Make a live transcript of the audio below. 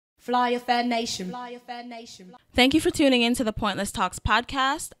Fly Affair Nation. Fly Affair Nation. Thank you for tuning in to the Pointless Talks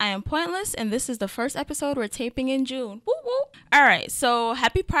podcast. I am Pointless, and this is the first episode we're taping in June. Woo woo! All right, so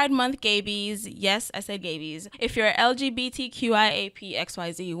happy Pride Month, gabies. Yes, I said gabies. If you're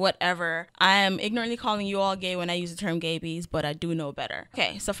LGBTQIAPXYZ, whatever, I am ignorantly calling you all gay when I use the term gabies, but I do know better.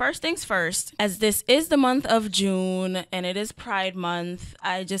 Okay, so first things first, as this is the month of June and it is Pride Month,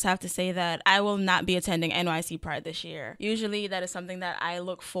 I just have to say that I will not be attending NYC Pride this year. Usually that is something that I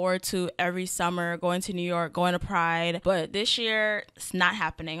look forward to every summer, going to New York, going to Pride, but this year it's not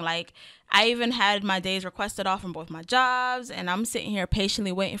happening. Like, I even had my days requested off from both my jobs, and I'm sitting here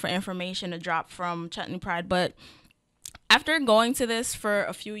patiently waiting for information to drop from Chutney Pride. But after going to this for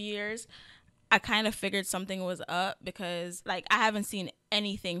a few years, I kind of figured something was up because, like, I haven't seen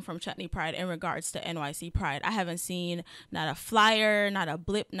anything from Chutney Pride in regards to NYC Pride. I haven't seen not a flyer, not a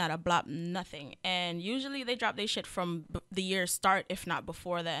blip, not a blop, nothing. And usually they drop their shit from the year's start, if not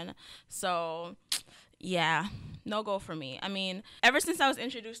before then. So, yeah, no go for me. I mean, ever since I was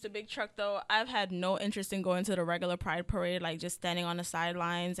introduced to Big Truck, though, I've had no interest in going to the regular Pride parade, like just standing on the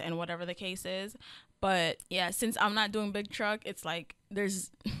sidelines and whatever the case is. But yeah, since I'm not doing Big Truck, it's like I'm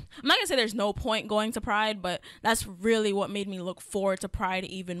not gonna say there's no point going to Pride, but that's really what made me look forward to Pride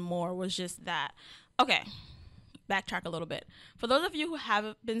even more, was just that. Okay, backtrack a little bit. For those of you who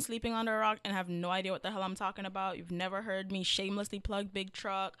haven't been sleeping under a rock and have no idea what the hell I'm talking about, you've never heard me shamelessly plug Big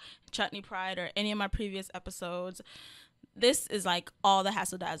Truck, Chutney Pride, or any of my previous episodes, this is like all the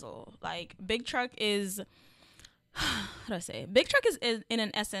hassle dazzle. Like, Big Truck is, how do I say it? Big Truck is in an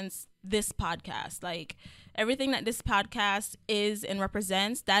essence this podcast. Like, everything that this podcast is and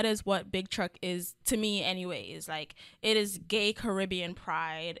represents, that is what Big Truck is to me anyways. Like, it is gay Caribbean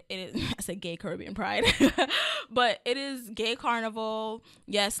pride. It is, I said gay Caribbean pride, but it is gay carnival.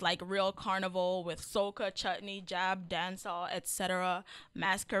 Yes, like real carnival with soca, chutney, jab, dancehall, etc.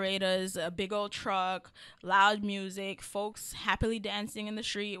 Masqueraders, a big old truck, loud music, folks happily dancing in the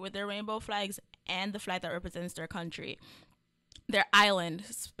street with their rainbow flags and the flag that represents their country. Their island,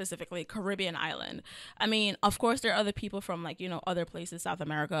 specifically Caribbean island. I mean, of course there are other people from, like, you know, other places, South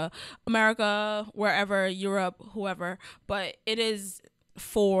America, wherever, Europe, whoever, but it is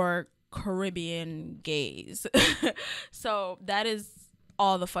for Caribbean gays. So that is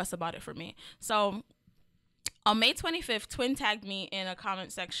all the fuss about it for me. So on May 25th, Twin tagged me in a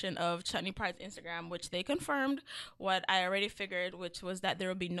comment section of Chutney Pride's Instagram, which they confirmed what I already figured, which was that there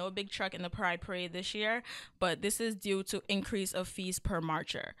will be no Big Truck in the Pride Parade this year, but this is due to increase of fees per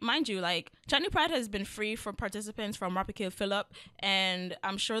marcher. Mind you, like, Chutney Pride has been free for participants from Rapid Phillip, and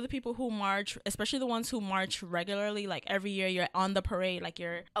I'm sure the people who march, especially the ones who march regularly, like every year you're on the parade, like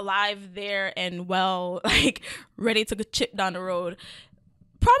you're alive there and well, like ready to chip down the road,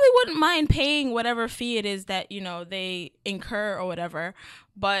 probably wouldn't mind paying whatever fee it is that, you know, they incur or whatever.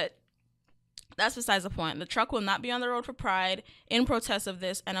 But that's besides the point. The truck will not be on the road for Pride in protest of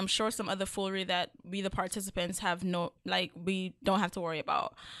this, and I'm sure some other foolery that we, the participants, have we don't have to worry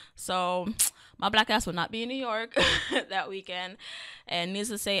about. So my black ass will not be in New York that weekend, and needless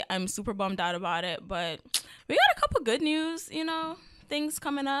to say, I'm super bummed out about it. But we got a couple good news, you know, things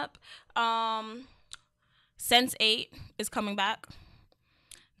coming up. Sense8 is coming back.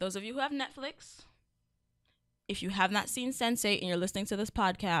 Those of you who have Netflix, if you have not seen Sense8 and you're listening to this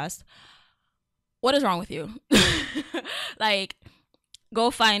podcast, what is wrong with you? Like, go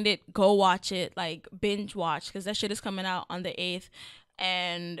find it, go watch it, like, binge watch, because that shit is coming out on the 8th.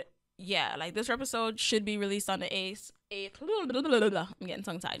 And yeah, like, this episode should be released on the 8th. I'm getting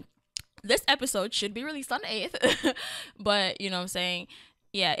tongue-tied. This episode should be released on the 8th. But, you know what I'm saying?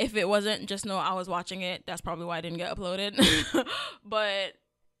 Yeah, if it wasn't, just know I was watching it. That's probably why I didn't get uploaded. But,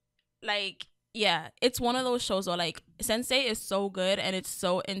 like, yeah, it's one of those shows where, like, Sense8 is so good and it's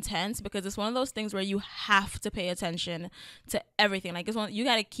so intense because it's one of those things where you have to pay attention to everything. Like, it's one, you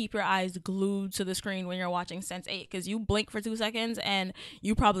got to keep your eyes glued to the screen when you're watching Sense8, because you blink for 2 seconds and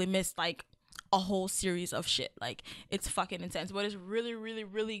you probably missed, like, a whole series of shit. Like, it's fucking intense, but it's really, really,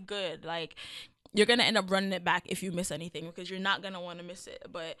 really good. Like, you're gonna end up running it back if you miss anything, because you're not gonna want to miss it.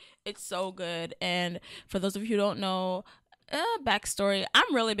 But it's so good. And for those of you who don't know, backstory,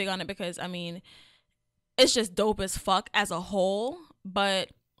 I'm really big on it because, I mean, it's just dope as fuck as a whole,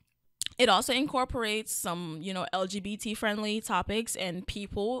 but it also incorporates some, you know, LGBT friendly topics, and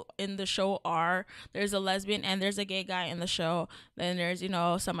people in the show there's a lesbian and there's a gay guy in the show. Then there's, you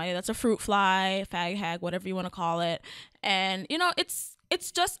know, somebody that's a fruit fly, fag hag, whatever you want to call it. And, you know, it's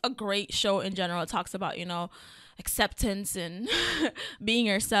just a great show in general. It talks about, you know, acceptance and being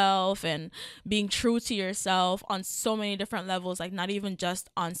yourself and being true to yourself on so many different levels, like not even just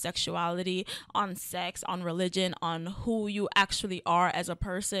on sexuality, on sex, on religion, on who you actually are as a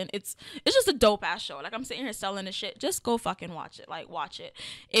person. It's just a dope ass show. Like, I'm sitting here selling this shit. Just go fucking watch it. Like, watch it.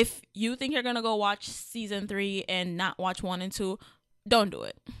 If you think you're gonna go watch season 3 and not watch 1 and 2, don't do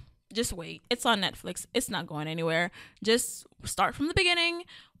it. Just wait. It's on Netflix. It's not going anywhere. Just start from the beginning,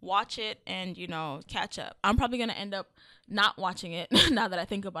 watch it, and, you know, catch up. I'm probably going to end up not watching it now that I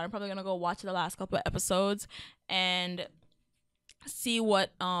think about it. I'm probably going to go watch the last couple of episodes and see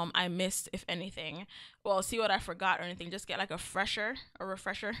what I missed, if anything. Well, see what I forgot or anything. Just get like a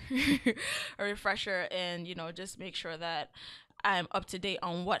refresher, and, you know, just make sure that I'm up to date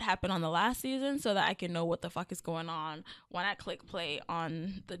on what happened on the last season so that I can know what the fuck is going on when I click play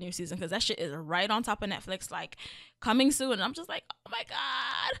on the new season, because that shit is right on top of Netflix, like coming soon. And I'm just like, oh my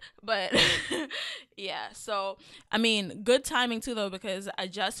God. But yeah, so I mean, good timing too though, because I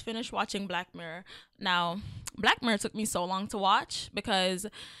just finished watching Black Mirror. Now, Black Mirror took me so long to watch because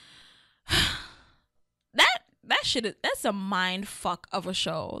that shit that's a mind fuck of a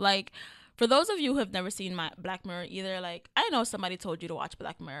show. Like, for those of you who have never seen my Black Mirror either, like, I know somebody told you to watch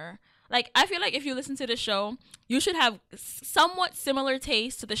Black Mirror. Like, I feel like if you listen to the show, you should have somewhat similar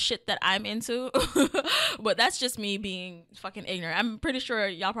taste to the shit that I'm into. But that's just me being fucking ignorant. I'm pretty sure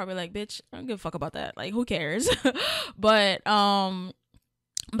y'all probably like, bitch, I don't give a fuck about that. Like, who cares? But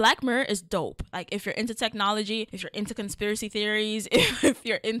Black Mirror is dope. Like, if you're into technology, if you're into conspiracy theories, if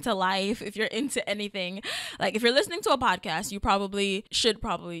you're into life, if you're into anything, like if you're listening to a podcast, you should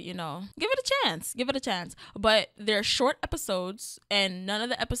probably, you know, give it a chance. But they're short episodes, and none of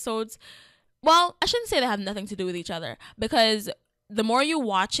the episodes, well, I shouldn't say they have nothing to do with each other, because the more you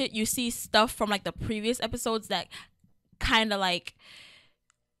watch it, you see stuff from like the previous episodes that kind of like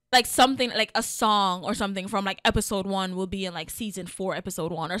something like a song or something from like episode 1 will be in like season 4 episode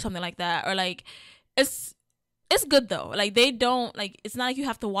 1 or something like that. Or like it's good though. Like, they don't, like, it's not like you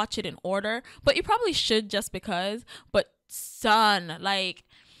have to watch it in order, but you probably should just because. But son, like,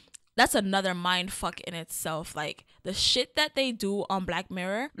 that's another mind fuck in itself. Like, the shit that they do on Black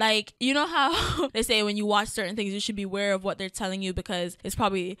Mirror, like, you know how they say when you watch certain things, you should be aware of what they're telling you because it's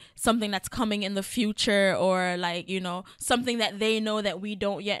probably something that's coming in the future, or like, you know, something that they know that we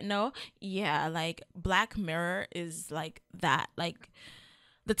don't yet know. Yeah, like, Black Mirror is like that. Like,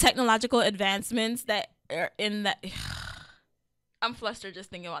 the technological advancements that are in that I'm flustered just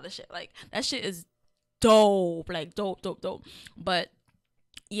thinking about the shit. Like, that shit is dope. Like, dope. But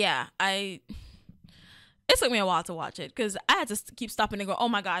yeah, it took me a while to watch it because I had to keep stopping and go, oh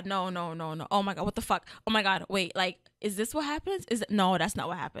my God, no. Oh my God, what the fuck? Oh my God, wait, like, is this what happens? No, that's not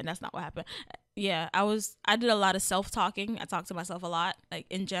what happened. Yeah, I did a lot of self-talking. I talked to myself a lot, like,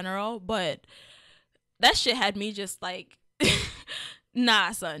 in general, but that shit had me just like,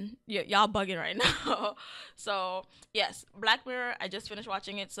 nah, son, y'all bugging right now. So yes, Black Mirror, I just finished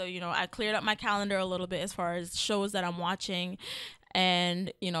watching it. So, you know, I cleared up my calendar a little bit as far as shows that I'm watching.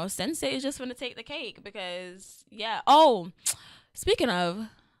 And, you know, Sensei is just going to take the cake because, yeah. Oh, speaking of,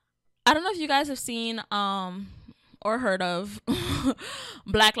 I don't know if you guys have seen or heard of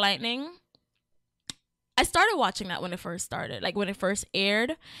Black Lightning. I started watching that when it first started, like when it first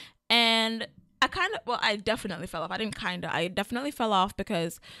aired. And I definitely fell off. I definitely fell off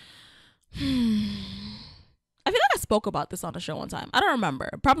because I feel like I spoke about this on the show one time. I don't remember,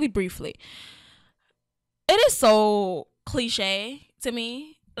 probably briefly. It is so cliche to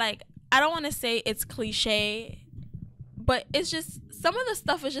me. Like, I don't want to say it's cliche, but it's just, some of the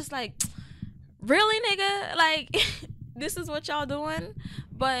stuff is just like, really, nigga? Like, this is what y'all doing?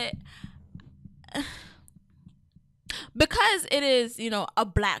 But because it is, you know, a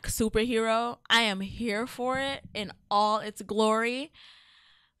Black superhero, I am here for it in all its glory.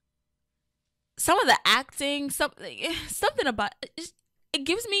 Some of the acting, something about it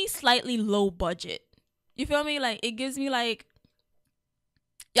gives me slightly low budget. You feel me? Like, it gives me like,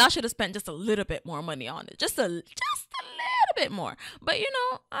 y'all should have spent just a little bit more money on it. Just a little bit more. But, you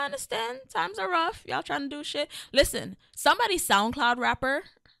know, I understand. Times are rough. Y'all trying to do shit. Listen, somebody SoundCloud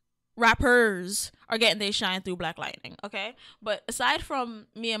rappers are getting their shine through Black Lightning, okay? But aside from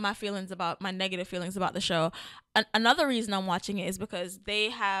me and my negative feelings about the show, another reason I'm watching it is because they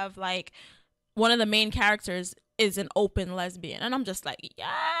have, like, one of the main characters is an open lesbian, and I'm just like,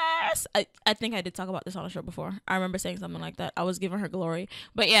 yes. I think I did talk about this on the show before. I remember saying something like that. I was giving her glory.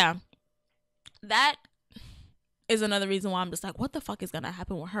 But yeah, that is another reason why I'm just like, what the fuck is gonna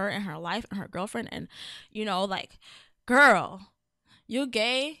happen with her and her life and her girlfriend? And, you know, like, girl, you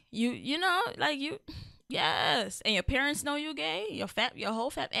gay, you know, like, you, yes, and your parents know you gay, your whole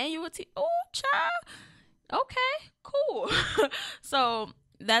fam, and you a oh, child, Okay, cool. So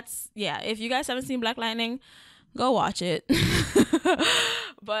that's, yeah, if you guys haven't seen Black Lightning, go watch it.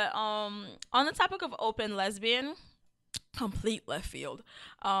 But on the topic of open lesbian, complete left field,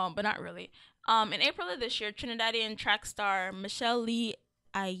 but not really. In April of this year, Trinidadian track star Michelle Lee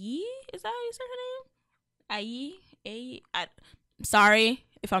Ayi, is that how you say her name? I'm sorry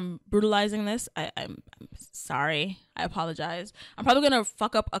if I'm brutalizing this. I'm sorry. I apologize. I'm probably gonna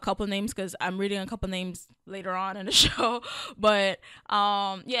fuck up a couple names because I'm reading a couple names later on in the show. But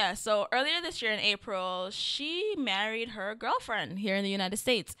yeah. So earlier this year in April, she married her girlfriend here in the United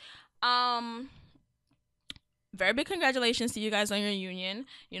States. Very big congratulations to you guys on your union.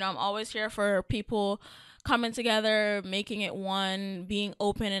 You know, I'm always here for people coming together, making it one, being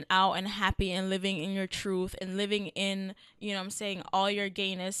open and out and happy and living in your truth and living in, you know what I'm saying, all your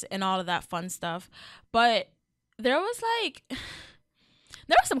gayness and all of that fun stuff. But there was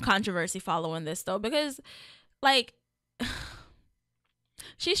some controversy following this though, because like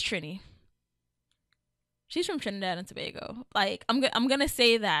she's Trini. She's from Trinidad and Tobago. Like I'm gonna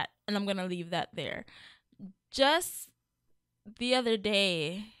say that and I'm gonna leave that there. Just the other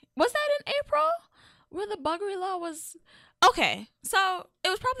day, was that in April where the buggery law was? Okay, so it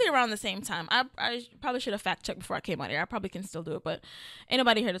was probably around the same time. I probably should have fact checked before I came out here. I probably can still do it, but ain't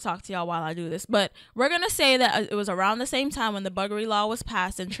nobody here to talk to y'all while I do this. But we're gonna say that it was around the same time when the buggery law was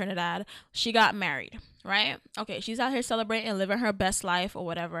passed in Trinidad. She got married, right? Okay, she's out here celebrating, living her best life or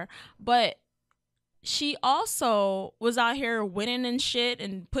whatever. But she also was out here winning and shit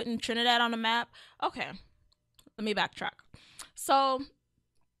and putting Trinidad on the map. Okay. Let me backtrack. So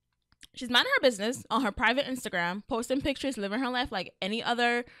she's minding her business on her private Instagram, posting pictures, living her life like any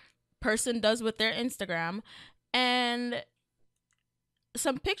other person does with their Instagram. And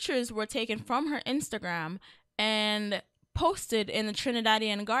some pictures were taken from her Instagram and posted in the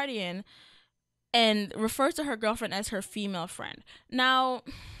Trinidadian Guardian and referred to her girlfriend as her female friend. Now,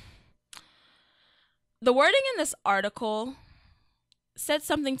 the wording in this article said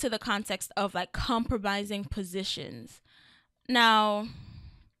something to the context of like compromising positions. Now,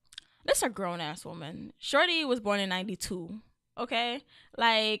 this is a grown-ass woman. Shorty was born in 92, okay?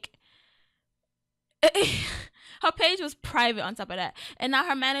 Like, her page was private on top of that. And now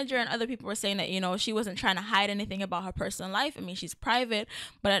her manager and other people were saying that, you know, she wasn't trying to hide anything about her personal life. I mean, she's private,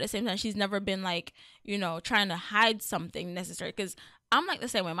 but at the same time, she's never been like, you know, trying to hide something necessary. Because I'm like the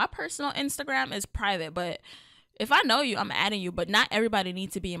same way. My personal Instagram is private, but if I know you, I'm adding you, but not everybody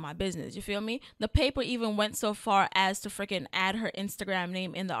needs to be in my business. You feel me? The paper even went so far as to freaking add her Instagram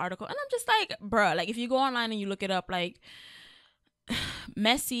name in the article. And I'm just like, bruh, like if you go online and you look it up, like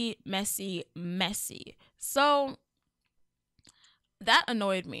messy. So that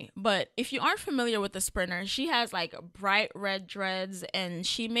annoyed me. But if you aren't familiar with the sprinter, she has like bright red dreads, and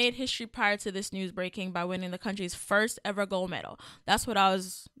she made history prior to this news breaking by winning the country's first ever gold medal. That's what I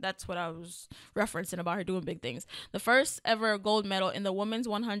was referencing about her doing big things. The first ever gold medal in the women's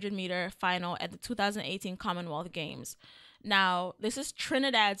 100-meter final at the 2018 Commonwealth Games. Now, this is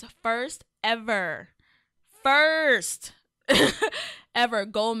Trinidad's first ever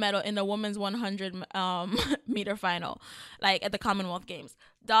gold medal in the women's 100 meter final, like at the Commonwealth Games.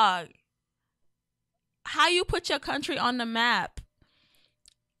 Dog, how you put your country on the map,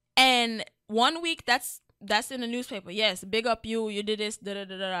 and 1 week that's in the newspaper. Yes, big up you did this, da da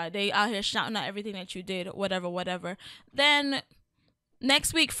da da. They out here shouting out everything that you did, whatever. Then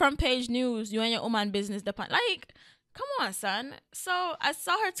next week, front page news, you and your woman business depend. Like, come on, son. So I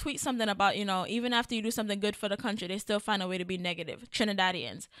saw her tweet something about, you know, even after you do something good for the country, they still find a way to be negative.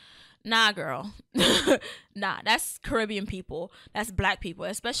 Trinidadians. Nah, girl. Nah, that's Caribbean people. That's black people.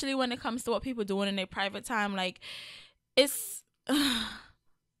 Especially when it comes to what people doing in their private time. Like, it's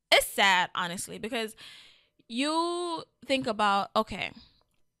sad, honestly, because you think about, okay,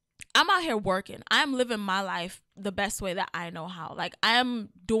 I'm out here working. I'm living my life the best way that I know how. Like, I am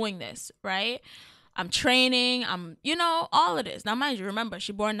doing this, right? I'm training. I'm, you know, all of this. Now, mind you, remember,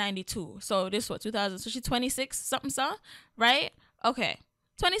 she born 92. So this, what, 2000? So she's 26 something, right? Okay.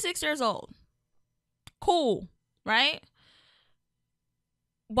 26 years old. Cool, right?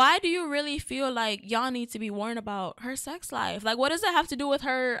 Why do you really feel like y'all need to be worrying about her sex life? Like, what does it have to do with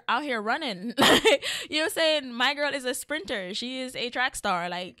her out here running? Like, you know what I'm saying? My girl is a sprinter. She is a track star.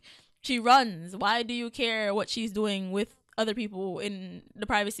 Like, she runs. Why do you care what she's doing with other people in the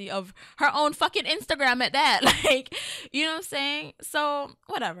privacy of her own fucking Instagram at that? Like, you know what I'm saying? So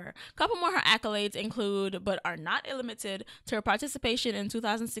whatever. A couple more her accolades include, but are not limited to, her participation in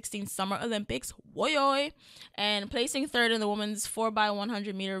 2016 Summer Olympics, woyoy, and placing third in the women's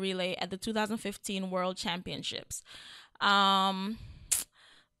 4x100 meter relay at the 2015 World Championships. Forget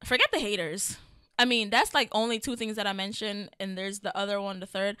the haters. I mean, that's like only two things that I mentioned, and there's the other one, the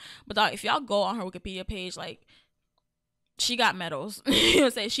third. But dog, if y'all go on her Wikipedia page, like, she got medals. You know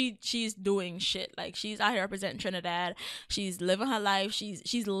what I'm saying? She's doing shit. Like, she's out here representing Trinidad. She's living her life.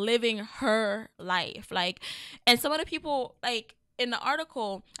 She's living her life. Like, and some of the people, like, in the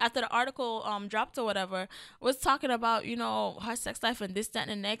article, after the article dropped or whatever, was talking about, you know, her sex life and this, that,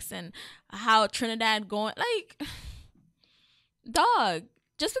 and the next, and how Trinidad going. Like, dog,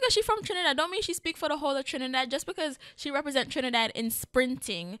 just because she's from Trinidad don't mean she speak for the whole of Trinidad. Just because she represent Trinidad in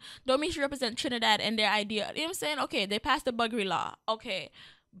sprinting don't mean she represent Trinidad in their idea. You know what I'm saying? Okay, they passed the buggery law. Okay,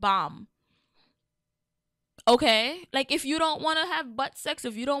 bomb. Okay, like, if you don't want to have butt sex,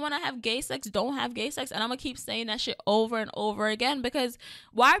 if you don't want to have gay sex, don't have gay sex. And I'm gonna keep saying that shit over and over again, because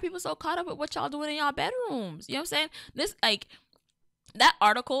why are people so caught up with what y'all doing in y'all bedrooms? You know what I'm saying? This, like, that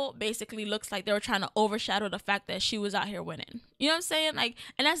article basically looks like they were trying to overshadow the fact that she was out here winning. You know what I'm saying? Like,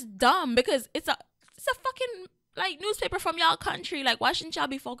 and that's dumb, because it's a fucking, like, newspaper from y'all country. Like, why shouldn't y'all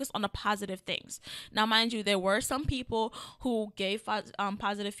be focused on the positive things? Now, mind you, there were some people who gave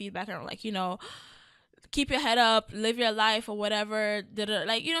positive feedback and were like, you know, keep your head up, live your life, or whatever.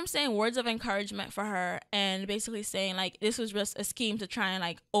 Like, you know what I'm saying? Words of encouragement for her, and basically saying, like, this was just a scheme to try and,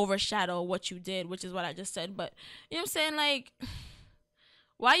 like, overshadow what you did, which is what I just said. But, you know what I'm saying? Like,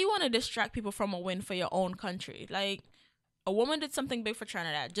 why you want to distract people from a win for your own country? Like, a woman did something big for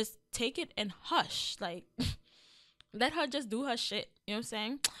Trinidad. Just take it and hush. Like, let her just do her shit. You know what I'm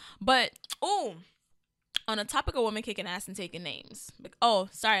saying? But, on the topic of women kicking ass and taking names. Oh,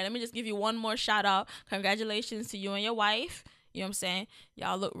 sorry. Let me just give you one more shout out. Congratulations to you and your wife. You know what I'm saying?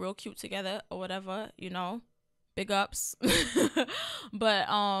 Y'all look real cute together or whatever, you know. Big ups. But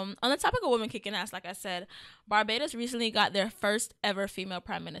on the topic of women kicking ass, like I said, Barbados recently got their first ever female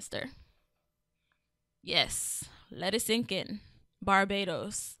prime minister. Yes, let it sink in.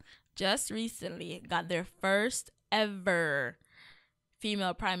 Barbados just recently got their first ever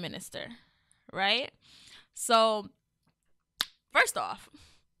female prime minister, right? So, first off,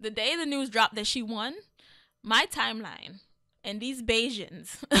 the day the news dropped that she won, my timeline and these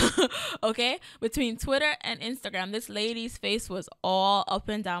Bajans, okay, between Twitter and Instagram, this lady's face was all up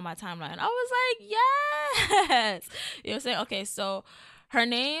and down my timeline. I was like, yes. You know what I'm saying? Okay, so her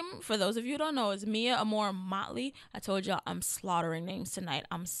name, for those of you who don't know, is Mia Amor Motley. I told y'all I'm slaughtering names tonight.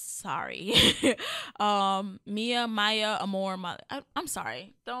 I'm sorry. Maya Amor Motley. I'm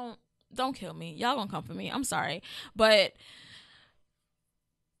sorry. Don't kill me. Y'all gonna come for me. I'm sorry. But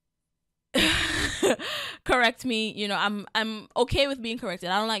correct me. You know, I'm okay with being corrected.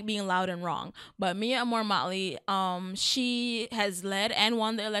 I don't like being loud and wrong. But Mia Amor Motley, she has led and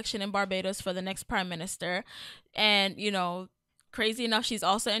won the election in Barbados for the next prime minister. And, you know, crazy enough, she's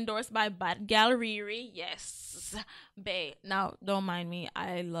also endorsed by Bad Gal Riri. Yes, babe. Now, don't mind me.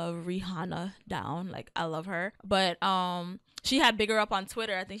 I love Rihanna down. Like, I love her. But she had bigger up on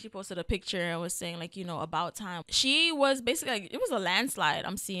Twitter. I think she posted a picture and was saying, like, you know, about time. She was basically, like, it was a landslide.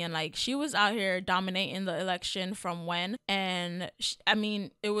 I'm seeing, like, she was out here dominating the election from when. And I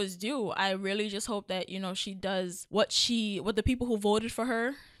mean, it was due. I really just hope that, you know, she does what the people who voted for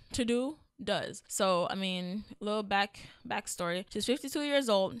her to do does. So, I mean, a little backstory. She's 52 years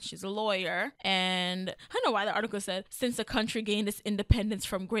old. She's a lawyer. And I don't know why the article said, since the country gained its independence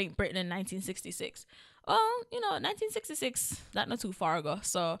from Great Britain in 1966. Well, you know, 1966, not too far ago.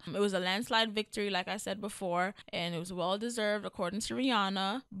 So it was a landslide victory, like I said before, and it was well deserved according to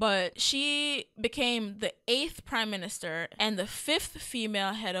Rihanna. But she became the 8th prime minister and the 5th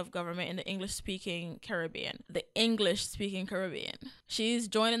female head of government in the English-speaking Caribbean. The English-speaking Caribbean. She's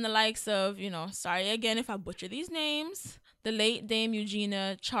joining the likes of, you know, sorry again if I butcher these names, the late Dame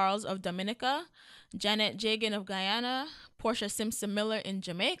Eugenia Charles of Dominica, Janet Jagan of Guyana, Portia Simpson Miller in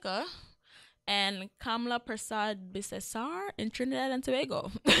Jamaica, and Kamla Prasad Bisesar in Trinidad and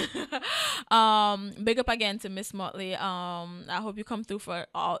Tobago. Big up again to Miss Motley. I hope you come through for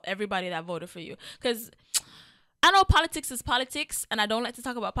everybody that voted for you. Because I know politics is politics, and I don't like to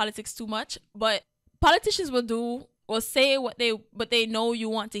talk about politics too much, but politicians will say what they know you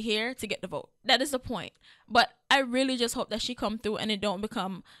want to hear to get the vote. That is the point. But I really just hope that she come through and it don't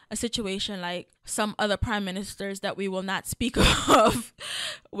become a situation like some other prime ministers that we will not speak of,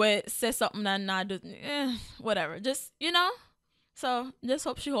 where say something and not do, whatever. Just, you know. So just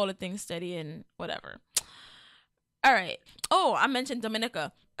hope she hold things steady and whatever. All right. Oh, I mentioned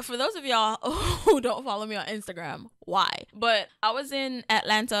Dominica. For those of y'all who don't follow me on Instagram, why? But I was in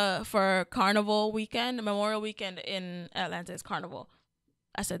Atlanta for Carnival weekend. Memorial weekend in Atlanta is Carnival.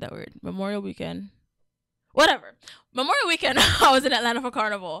 I said that word. Memorial weekend. Whatever. Memorial weekend, I was in Atlanta for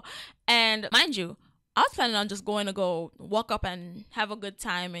Carnival. And mind you, I was planning on just going to go walk up and have a good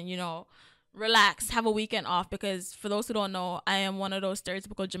time and, you know, relax, have a weekend off, because for those who don't know, I am one of those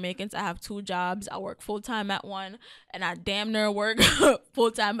stereotypical Jamaicans. I have 2 jobs. I work full time at one, and I damn near work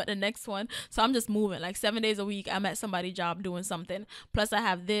full time at the next one. So I'm just moving like 7 days a week. I'm at somebody's job doing something. Plus I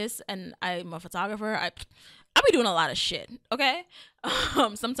have this, and I'm a photographer. I be doing a lot of shit, okay?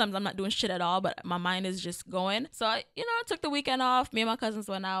 Sometimes I'm not doing shit at all, but my mind is just going. So, I took the weekend off. Me and my cousins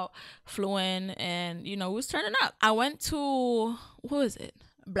went out, flew in, and, we was turning up. I went to, what was it?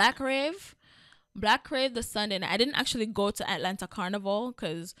 Black Rave the Sunday night. I didn't actually go to Atlanta Carnival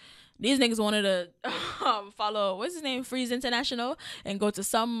because these niggas wanted to follow, what's his name, Freeze International, and go to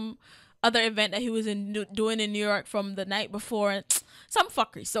some other event that he was doing in New York from the night before. Some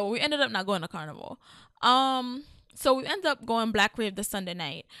fuckery. So we ended up not going to Carnival. So we ended up going Black Rave the Sunday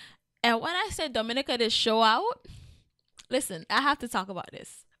night. And when I said Dominica did show out, listen, I have to talk about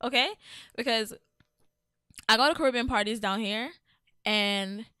this, okay? Because I go to Caribbean parties down here,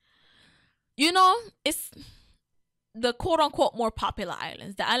 and it's the quote-unquote more popular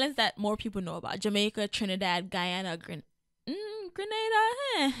islands, the islands that more people know about: Jamaica, Trinidad, Guyana, Grenada,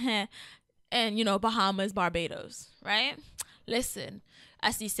 and Bahamas, Barbados, right? Listen,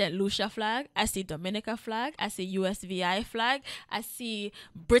 I see St. Lucia flag, I see Dominica flag, I see USVI flag, I see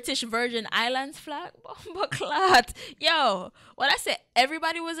British Virgin Islands flag. But clot, yo, when I said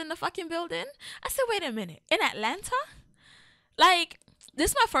everybody was in the fucking building, I said, wait a minute, in Atlanta? Like,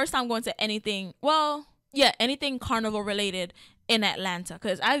 this is my first time going to anything, anything carnival related in Atlanta,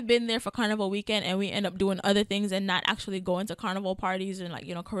 because I've been there for Carnival weekend and we end up doing other things and not actually going to carnival parties and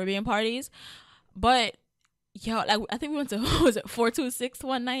Caribbean parties. But I think we went to, was it 426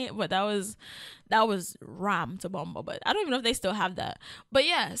 one night, but that was Ram to Bomba, but I don't even know if they still have that. But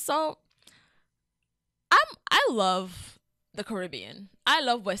yeah, so I love the Caribbean. I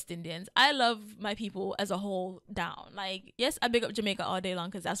love West Indians. I love my people as a whole down. Like, yes, I big up Jamaica all day long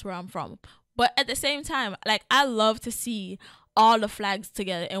because that's where I'm from. But at the same time, I love to see all the flags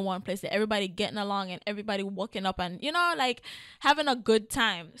together in one place, that everybody getting along and everybody walking up and, having a good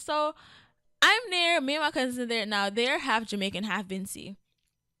time. So I'm there. Me and my cousins are there. Now, they're half Jamaican, half Vincy.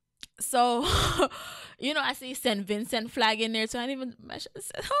 So, I see St. Vincent flag in there. So I didn't even,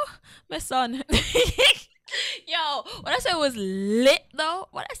 my son. Yo, when I said it was lit though,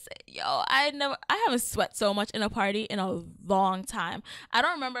 I haven't sweat so much in a party in a long time. I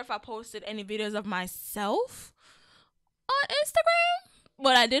don't remember if I posted any videos of myself on Instagram,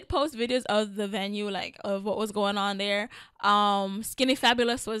 but I did post videos of the venue, of what was going on there. Skinny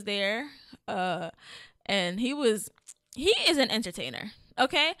Fabulous was there, and he is an entertainer.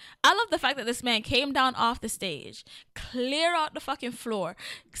 Okay, I love the fact that this man came down off the stage, clear out the fucking floor,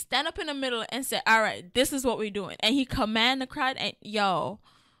 stand up in the middle and said, all right, this is what we're doing. And he command the crowd, and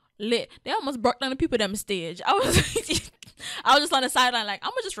lit. They almost broke down the people them stage. I was just on the sideline I'm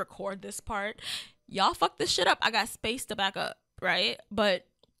gonna just record this part. Y'all fuck this shit up. I got space to back up, right? But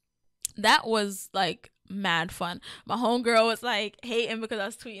that was mad fun. My homegirl was hating because I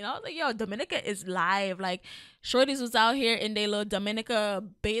was tweeting. I was like, yo, Dominica is live. Shorties was out here in their little Dominica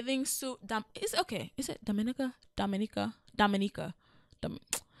bathing suit. Is it Dominica?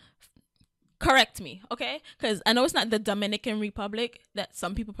 Correct me, okay? Because I know it's not the Dominican Republic that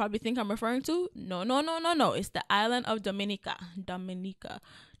some people probably think I'm referring to. No. It's the island of Dominica.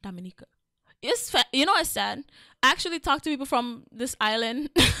 It's it's sad. I actually talk to people from this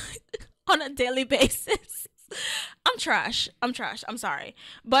island on a daily basis. I'm trash. I'm sorry.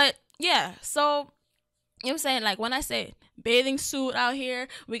 But yeah, so I'm saying, when I say bathing suit out here,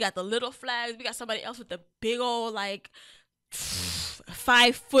 we got the little flags, we got somebody else with the big old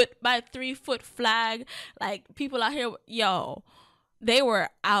 5 foot by 3 foot flag. People out here, they were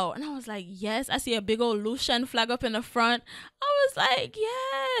out, and I was like, yes. I see a big old Lucian flag up in the front. I was like,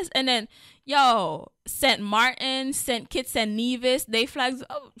 yes. And then St. Martin, St. Kitts and Nevis, they flags.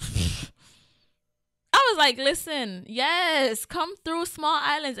 I was like, listen, yes, come through small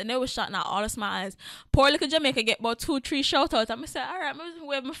islands. And they were shouting out all the small islands. Poor little Jamaica get about 2-3 shout outs. I'm saying, all right, I'm going to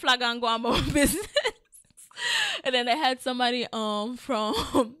wave my flag and go on my business. And then they had somebody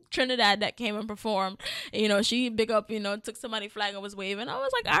from Trinidad that came and performed. And, she big up, took somebody's flag and was waving. I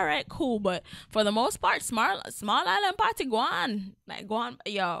was like, all right, cool. But for the most part, small island party, go on. Go on,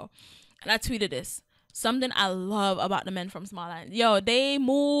 yo. And I tweeted this. Something I love about the men from Small Island. They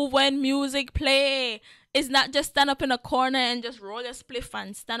move when music play. It's not just stand up in a corner and just roll your spliff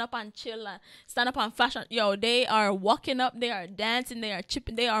and stand up and chill and stand up and fashion. They are walking up, they are dancing, they are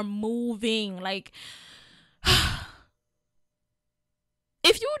chipping, they are moving.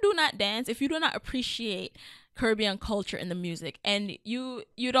 If you do not dance, if you do not appreciate Caribbean culture in the music, and you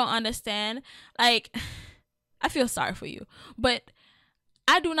don't understand, I feel sorry for you. But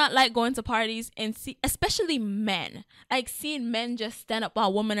I do not like going to parties and see, especially men, like seeing men just stand up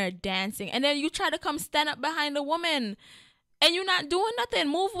while women are dancing. And then you try to come stand up behind a woman and you're not doing nothing.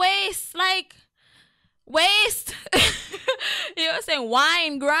 Move waist, like waist. You know what I'm saying?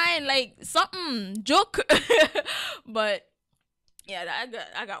 Wine, grind, like something, joke. But yeah,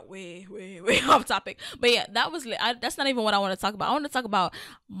 I got way off topic. But yeah, that was that's not even what I want to talk about. I want to talk about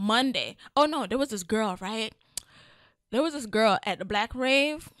Monday. Oh no, there was this girl, right? There was this girl at the Black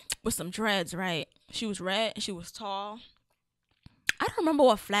Rave with some dreads, right? She was red and she was tall. I don't remember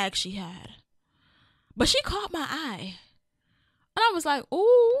what flag she had, but she caught my eye. And I was like,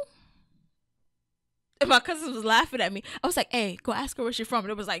 ooh. And my cousin was laughing at me. I was like, hey, go ask her where she's from.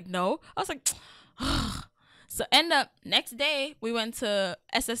 And it was like, no. I was like, so end up next day, we went to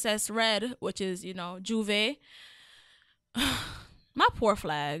SSS Red, which is, you know, Juve. My poor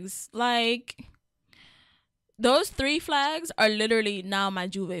flags. Like, those 3 flags are literally now my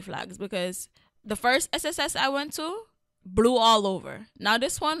Juve flags, because the first SSS I went to, blue all over. Now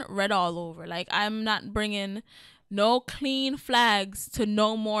this one, red all over. Like, I'm not bringing no clean flags to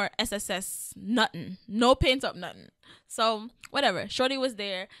no more SSS nothing. No paint up nothing. So, whatever. Shorty was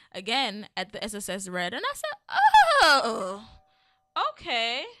there again at the SSS red. And I said, oh,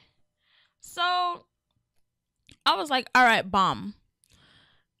 okay. So, I was like, all right, bomb.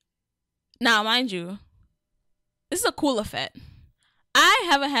 Now, mind you, this is a cool effect. I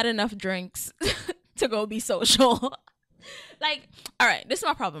haven't had enough drinks to go be social. Like, all right, this is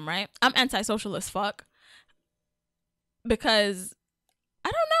my problem, right? I'm antisocial as fuck. Because,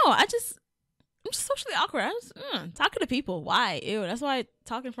 I don't know, I'm just socially awkward. I'm just talking to people. Why? Ew, that's why I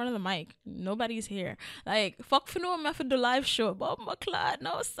talk in front of the mic. Nobody's here. Like, fuck for no, I'm for the live show. Bob McLeod,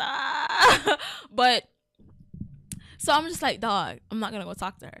 no, sir. But, so I'm just like, dog, I'm not going to go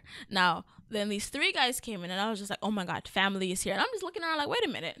talk to her. Now, then these 3 guys came in and I was just like, oh my God, family is here. And I'm just looking around like, wait a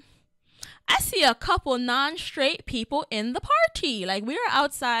minute. I see a couple non-straight people in the party. Like, we are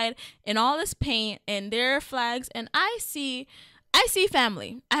outside in all this paint and their flags, and I see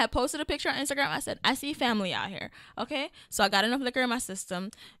family. I had posted a picture on Instagram. I said, I see family out here. Okay, so I got enough liquor in my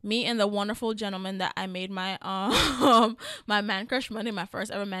system. Me and the wonderful gentleman that I made my my man crush Monday, my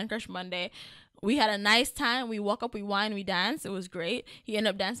first ever man crush Monday. We had a nice time. We woke up, we wined, we danced. It was great. He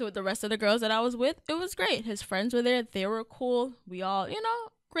ended up dancing with the rest of the girls that I was with. It was great. His friends were there. They were cool. We all, you know,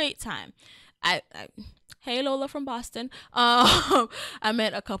 great time. I hey Lola from Boston. I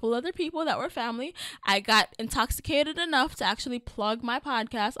met a couple other people that were family. I got intoxicated enough to actually plug my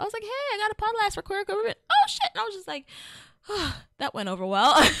podcast. I was like, hey, I got a podcast for queer government. Oh shit. And I was just like, that went over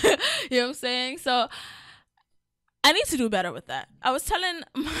well. You know what I'm saying? So I need to do better with that. I was telling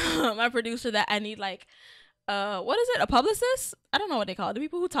my producer that I need like what is it? A publicist? I don't know what they call it. The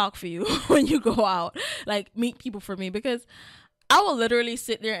people who talk for you when you go out, like meet people for me, because I will literally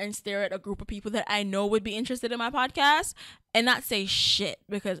sit there and stare at a group of people that I know would be interested in my podcast and not say shit,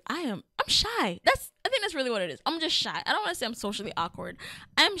 because I'm shy. I think that's really what it is. I'm just shy. I don't want to say I'm socially awkward.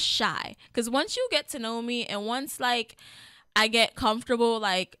 I'm shy, because once you get to know me and once like I get comfortable,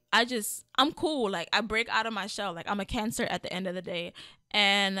 like I'm cool. Like, I break out of my shell. Like, I'm a Cancer at the end of the day,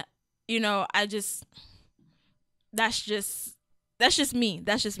 and you know, that's just me.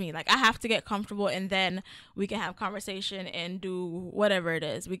 Like, I have to get comfortable, and then we can have conversation and do whatever it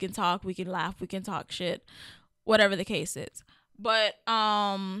is. We can talk, we can laugh, we can talk shit, whatever the case is. But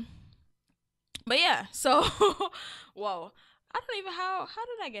yeah, so whoa. I don't even how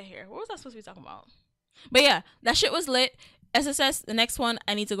did I get here? What was I supposed to be talking about? But yeah, that shit was lit. SSS, the next one,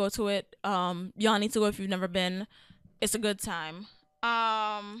 I need to go to it. Y'all need to go if you've never been. It's a good time.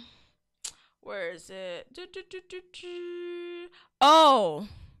 Where is it? Oh,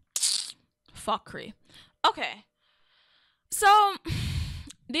 fuckery. Okay. So,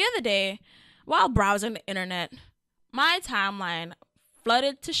 the other day, while browsing the internet, my timeline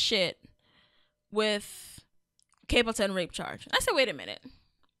flooded to shit with Capleton rape charge. I said, wait a minute.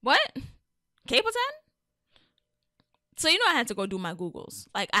 What? Capleton? So, you know, I had to go do my Googles.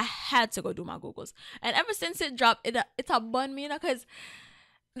 Like, I had to go do my Googles. And ever since it dropped, it's a bun me, because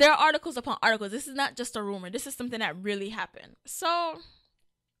there are articles upon articles. This is not just a rumor. This is something that really happened. So,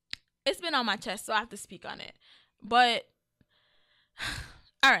 it's been on my chest, so I have to speak on it. But,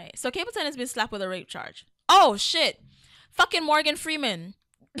 all right. So, Capleton has been slapped with a rape charge. Oh, shit. Fucking Morgan Freeman.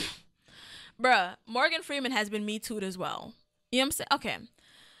 Bruh, Morgan Freeman has been Me Too'd as well. You know what I'm saying? Okay.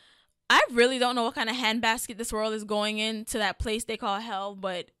 I really don't know what kind of handbasket this world is going into, that place they call hell,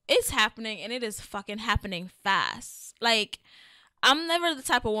 but it's happening, and it is fucking happening fast. Like, I'm never the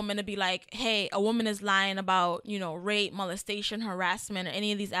type of woman to be like, hey, a woman is lying about, you know, rape, molestation, harassment, or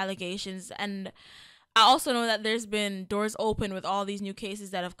any of these allegations, and I also know that there's been doors open with all these new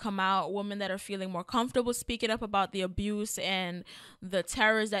cases that have come out, women that are feeling more comfortable speaking up about the abuse and the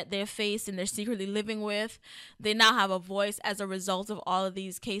terrors that they've faced and they're secretly living with. They now have a voice as a result of all of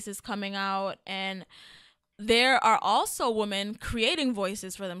these cases coming out. And there are also women creating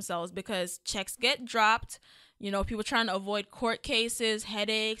voices for themselves because checks get dropped. You know, people trying to avoid court cases,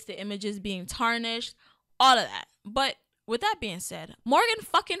 headaches, the images being tarnished, all of that. But with that being said, Morgan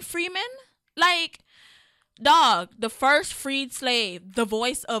fucking Freeman, like, dog, the first freed slave, the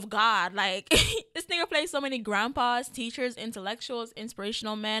voice of God. Like, this nigga plays so many grandpas, teachers, intellectuals,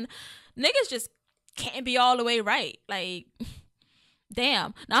 inspirational men. Niggas just can't be all the way right. Like,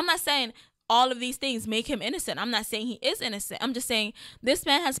 damn. Now, I'm not saying all of these things make him innocent. I'm not saying he is innocent. I'm just saying this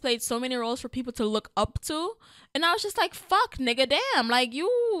man has played so many roles for people to look up to. And I was just like, fuck, nigga, damn. Like,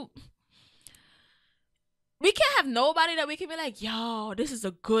 we can't have nobody that we can be like, yo, this is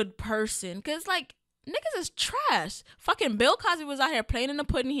a good person. Because, like, niggas is trash. Fucking Bill Cosby was out here playing in the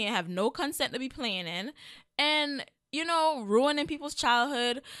pudding. He didn't have no consent to be playing in. And, you know, ruining people's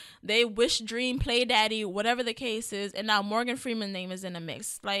childhood. They wish, dream, play daddy, whatever the case is. And now Morgan Freeman's name is in the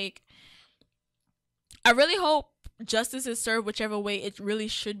mix. Like, I really hope justice is served whichever way it really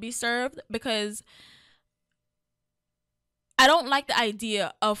should be served. Because I don't like the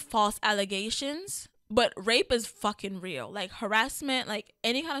idea of false allegations. But rape is fucking real. Like, harassment, like,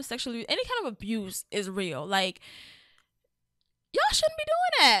 any kind of sexual abuse, any kind of abuse is real. Like, y'all shouldn't be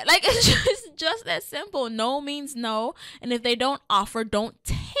doing that. Like, it's just that simple. No means no. And if they don't offer, don't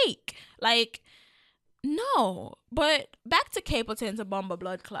take. Like, no. But back to Capleton to Bomba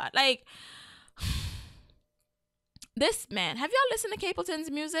Blood Clot. Like, this man, have y'all listened to Capleton's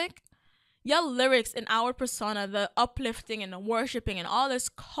music? Y'all lyrics and our persona, the uplifting and the worshiping and all this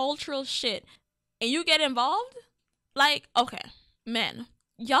cultural shit, and you get involved? Like, okay, men,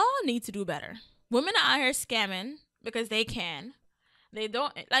 y'all need to do better. Women are out here scamming because they can. They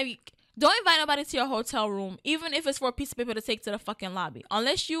don't invite nobody to your hotel room, even if it's for a piece of paper to take to the fucking lobby,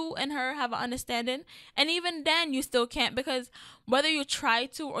 unless you and her have an understanding. And even then, you still can't, because whether you try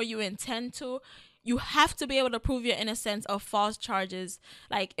to or you intend to, you have to be able to prove your innocence of false charges.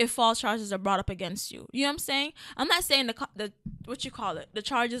 Like, if false charges are brought up against you, you know what I'm saying? I'm not saying the the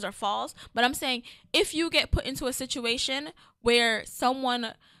charges are false, but I'm saying if you get put into a situation where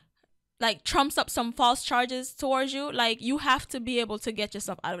someone like trumps up some false charges towards you, like, you have to be able to get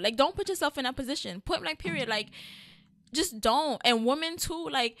yourself out of it. Like, don't put yourself in that position. Point blank period. Like, just don't. And women too.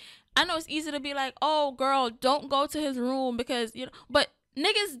 Like, I know it's easy to be like, oh girl, don't go to his room because, you know, but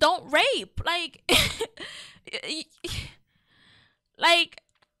niggas don't rape. Like, like,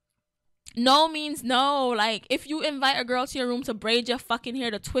 no means no. Like, if you invite a girl to your room to braid your fucking hair,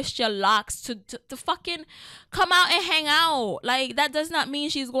 to twist your locks, to fucking come out and hang out, like, that does not mean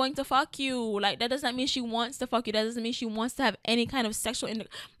she's going to fuck you. Like, that does not mean she wants to fuck you. That doesn't mean she wants to have any kind of sexual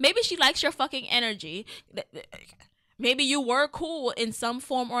maybe she likes your fucking energy. Maybe you were cool in some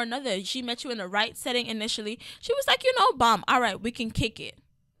form or another. She met you in the right setting initially. She was like, you know, bomb, all right, we can kick it.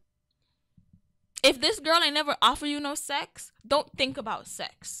 If this girl ain't never offer you no sex, don't think about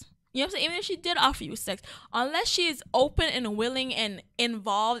sex. You know what I'm saying? Even if she did offer you sex, unless she is open and willing and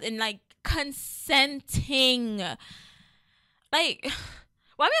involved and, like, consenting. Like,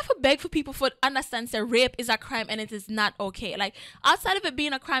 why we have to beg for people for understand that rape is a crime and it is not okay? Like, outside of it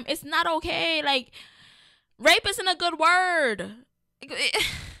being a crime, it's not okay. Like, rape isn't a good word.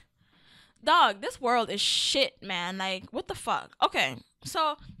 Dog, this world is shit, man. Like, what the fuck? Okay,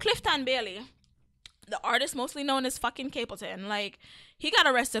 so Clifton Bailey, the artist mostly known as fucking Capleton, like, he got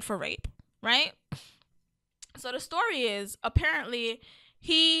arrested for rape, right? So the story is, apparently,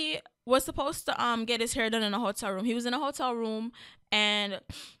 he was supposed to get his hair done in a hotel room. He was in a hotel room and,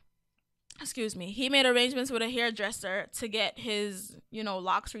 he made arrangements with a hairdresser to get his, you know,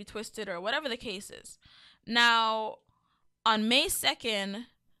 locks retwisted or whatever the case is. Now, on May 2nd,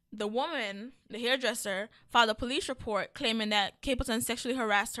 the woman, the hairdresser, filed a police report claiming that Capleton sexually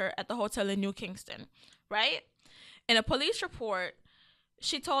harassed her at the hotel in New Kingston, right? In a police report,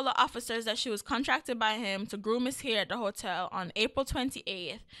 she told the officers that she was contracted by him to groom his hair at the hotel on April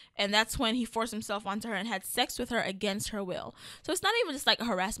 28th, and that's when he forced himself onto her and had sex with her against her will. So it's not even just like a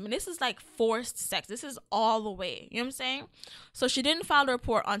harassment. This is like forced sex. This is all the way. You know what I'm saying? So she didn't file the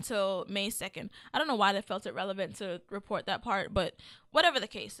report until May 2nd. I don't know why they felt it relevant to report that part, but whatever the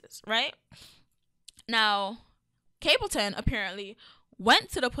case is, right? Now, Capleton apparently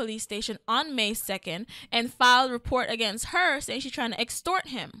went to the police station on May 2nd and filed a report against her saying she's trying to extort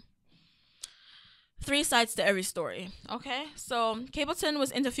him. 3 sides to every story, okay? So Capleton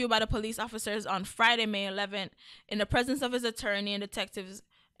was interviewed by the police officers on Friday, May 11th, in the presence of his attorney and detectives,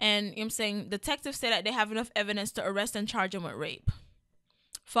 And you know what I'm saying, detectives say that they have enough evidence to arrest and charge him with rape.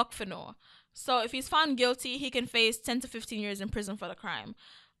 Fuck for no. So if he's found guilty, he can face 10 to 15 years in prison for the crime.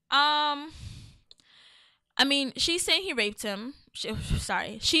 I mean, she's saying he raped him.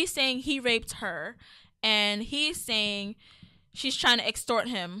 She's saying he raped her. And he's saying she's trying to extort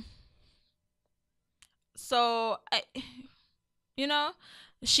him. So,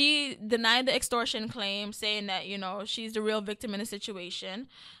 she denied the extortion claim, saying that, she's the real victim in the situation.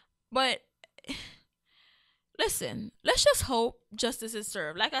 But listen, let's just hope justice is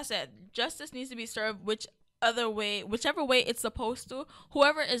served. Like I said, justice needs to be served whichever way it's supposed to.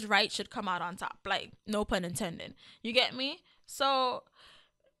 Whoever is right should come out on top. Like, no pun intended. You get me? So,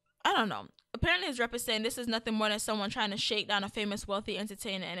 I don't know. Apparently his rep is saying this is nothing more than someone trying to shake down a famous wealthy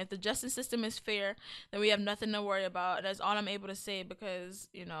entertainer, and if the justice system is fair, then we have nothing to worry about. That's all I'm able to say, because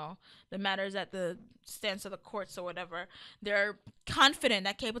the matter is at the stance of the courts or whatever. They're confident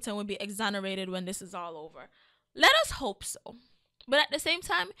that Capleton will be exonerated when this is all over. Let us hope so. But at the same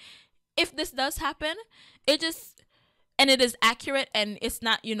time, if this does happen, it is accurate, and it's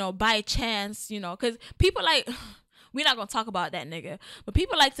not by chance, because people like we're not going to talk about that nigga. But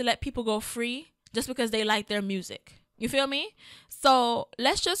people like to let people go free just because they like their music. You feel me? So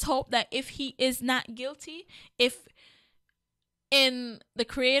let's just hope that if he is not guilty, if in the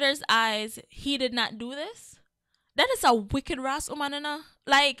creator's eyes he did not do this, that is a wicked ras umanana.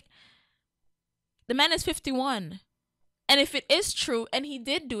 Like, the man is 51. And if it is true and he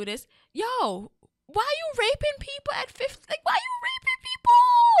did do this, yo, why are you raping people at 50? Like, why are you raping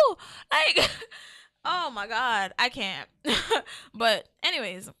people? Like... Oh my God, I can't. But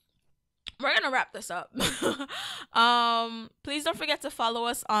anyways, we're gonna wrap this up. Please don't forget to follow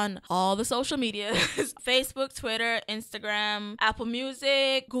us on all the social medias: Facebook, Twitter, Instagram, Apple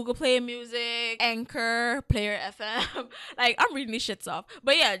Music, Google Play Music, Anchor, Player FM. Like, I'm reading these shits off.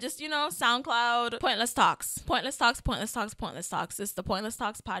 But yeah, just SoundCloud, Pointless Talks. Pointless Talks, Pointless Talks, Pointless Talks. It's the Pointless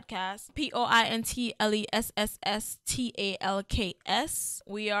Talks podcast. POINTLESSSTALKS.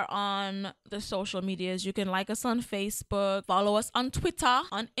 We are on the social medias. You can like us on Facebook, follow us on Twitter,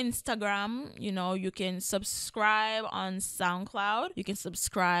 on Instagram. You can subscribe on SoundCloud. You can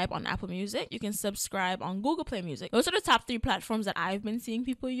subscribe on Apple Music. You can subscribe on Google Play Music. Those are the top 3 platforms that I've been seeing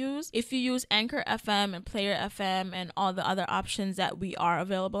people use. If you use Anchor FM and Player FM and all the other options that we are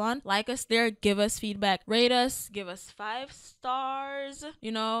available on, like us there, give us feedback, rate us, give us 5 stars.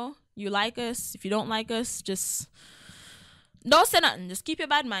 You like us. If you don't like us, just... don't say nothing. Just keep your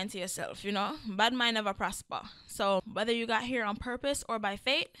bad mind to yourself, Bad mind never prosper. So whether you got here on purpose or by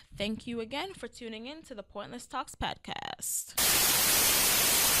fate, thank you again for tuning in to the Pointless Talks podcast.